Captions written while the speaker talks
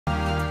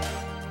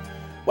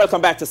Welcome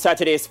back to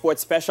Saturday's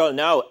Sports Special.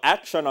 Now,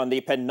 action on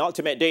the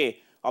penultimate day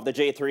of the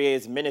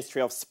J3A's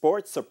Ministry of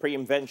Sports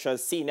Supreme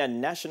Ventures Senior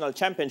National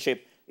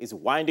Championship is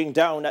winding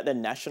down at the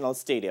National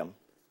Stadium.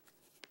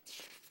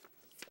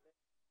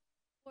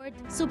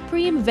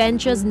 Supreme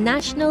Ventures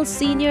National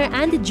Senior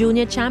and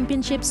Junior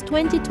Championships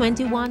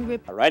 2021.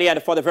 Alrighty,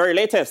 and for the very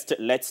latest,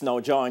 let's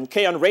now join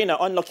Keon Rayner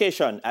on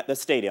location at the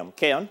stadium.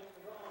 Keon?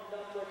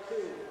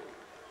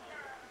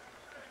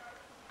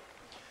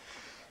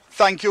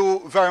 Thank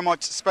you very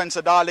much,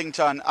 Spencer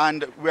Darlington,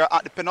 and we're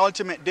at the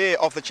penultimate day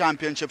of the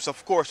championships.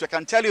 Of course, we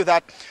can tell you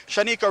that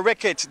Shanika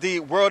Ricketts,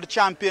 the World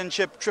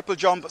Championship triple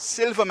jump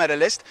silver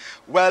medalist,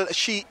 well,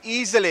 she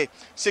easily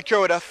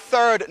secured a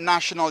third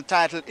national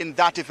title in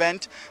that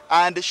event,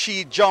 and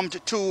she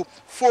jumped to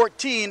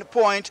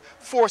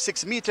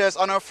 14.46 meters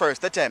on her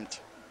first attempt.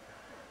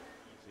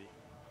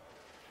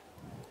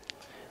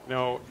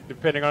 Now,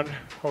 depending on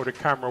how the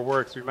camera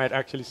works, we might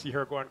actually see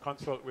her go and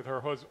consult with her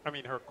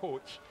her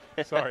coach.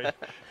 Sorry.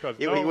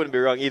 You wouldn't be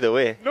wrong either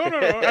way. No.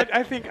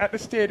 I think at the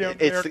stadium,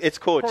 it's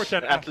coach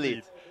and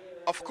athlete.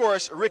 Of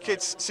course,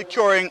 Ricketts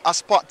securing a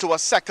spot to a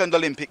second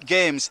Olympic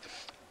Games.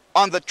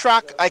 On the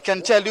track, I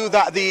can tell you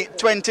that the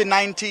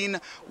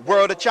 2019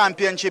 World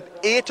Championship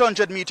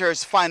 800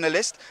 meters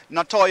finalist,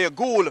 Natoya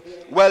Gould,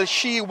 well,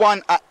 she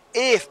won an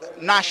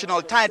 8th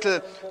national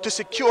title to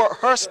secure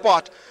her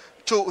spot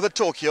to the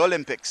Tokyo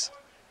Olympics.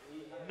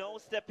 No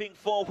stepping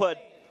forward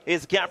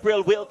is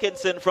Gabrielle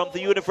Wilkinson from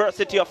the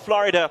University of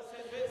Florida.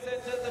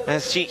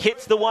 As she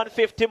hits the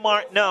 150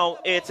 mark now,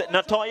 it's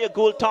Natoya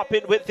Gould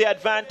topping with the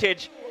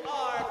advantage.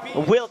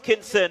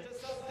 Wilkinson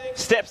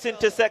steps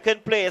into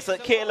second place,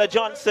 Kayla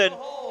Johnson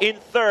in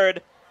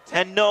third,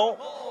 and now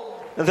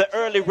the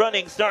early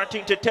running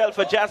starting to tell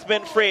for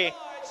Jasmine Frey.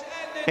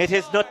 It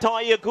is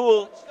Natoya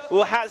Gould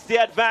who has the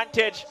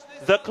advantage.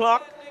 The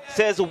clock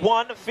says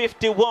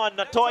 151.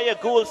 Natoya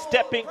Gould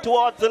stepping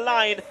towards the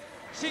line.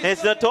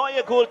 It's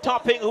Natoya Gould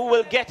topping who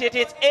will get it.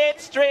 It's 8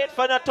 straight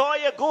for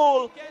Natoya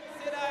Gould.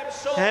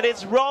 And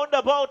it's round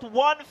about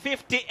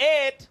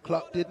 158.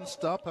 Clock didn't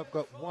stop. I've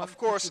got one. Of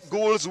course,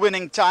 Gould's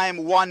winning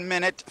time 1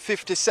 minute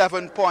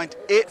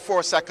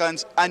 57.84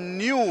 seconds, a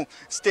new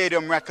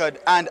stadium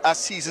record and a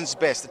season's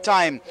best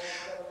time.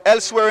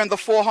 Elsewhere in the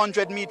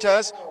 400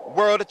 meters,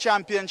 World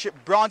Championship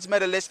bronze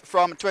medalist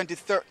from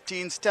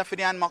 2013,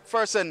 Stephanie Ann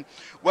McPherson.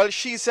 Well,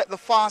 she set the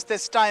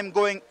fastest time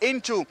going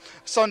into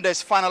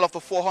Sunday's final of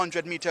the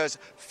 400 meters,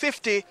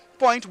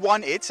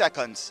 50.18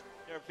 seconds.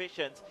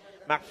 Visions.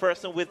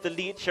 McPherson with the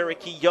lead,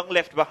 Cherokee Young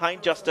left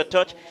behind just a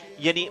touch.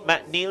 Unique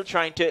McNeil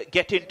trying to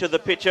get into the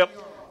picture,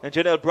 and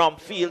Janelle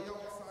Bromfield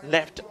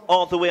left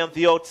all the way on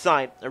the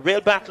outside. A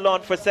real battle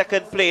on for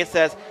second place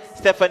as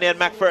Stephanie and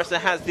McPherson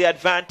has the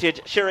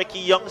advantage. Cherokee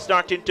Young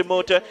starting to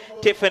motor.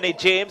 Tiffany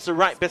James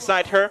right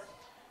beside her.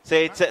 So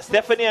it's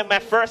Stephanie and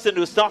McPherson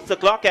who starts the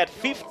clock at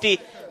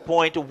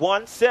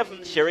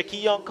 50.17. Cherokee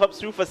Young comes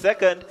through for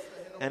second,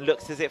 and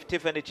looks as if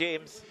Tiffany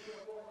James,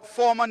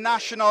 former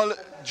national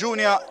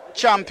junior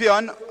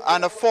champion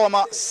and a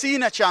former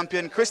senior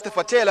champion,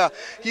 Christopher Taylor,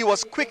 he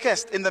was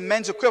quickest in the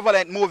men's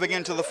equivalent moving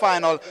into the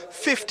final,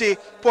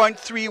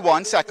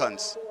 50.31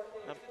 seconds.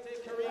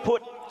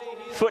 Put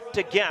foot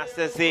to gas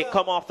as they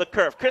come off the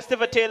curve.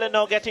 Christopher Taylor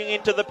now getting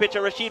into the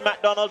picture. Rashid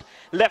McDonald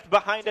left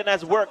behind and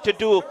has work to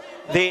do.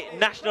 The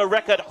national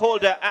record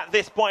holder at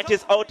this point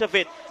is out of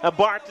it.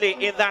 Bartley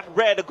in that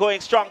red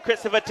going strong.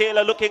 Christopher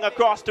Taylor looking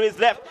across to his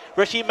left.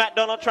 Rashid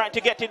McDonald trying to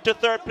get into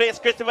third place.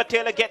 Christopher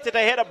Taylor gets it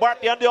ahead of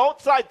Bartley on the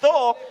outside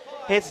though.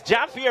 It's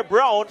Javier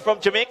Brown from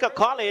Jamaica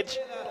College.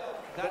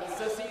 That's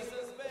the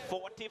season's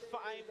 45.30.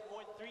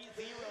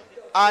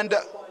 And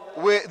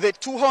the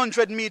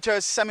 200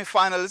 meters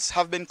semi-finals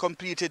have been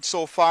completed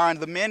so far, and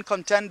the main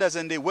contenders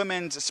in the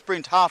women's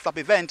sprint half-lap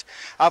event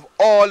have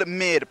all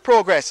made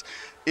progress.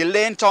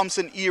 Elaine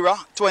Thompson-Era,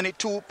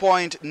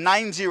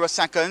 22.90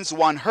 seconds,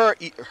 won her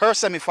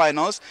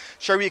semi-finals.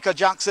 Sharika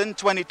Jackson,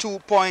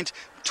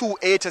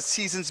 22.28, a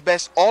season's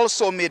best,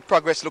 also made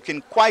progress,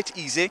 looking quite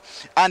easy.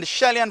 And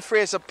Shelly-Ann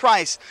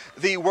Fraser-Price,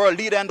 the world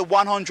leader in the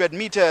 100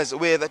 meters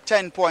with a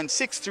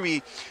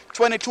 10.63,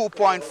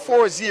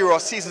 22.40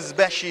 season's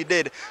best she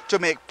did to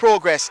make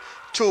progress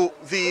to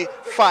the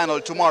final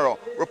tomorrow.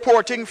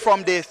 Reporting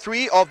from day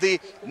 3 of the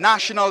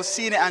National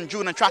Senior and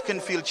Junior Track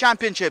and Field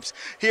Championships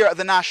here at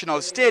the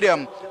National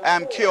Stadium,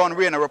 I'm Keon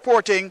Rayner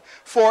reporting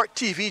for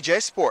TVJ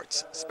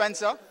Sports.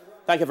 Spencer?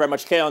 Thank you very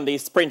much, Keon. The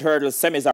sprint hurdle semis are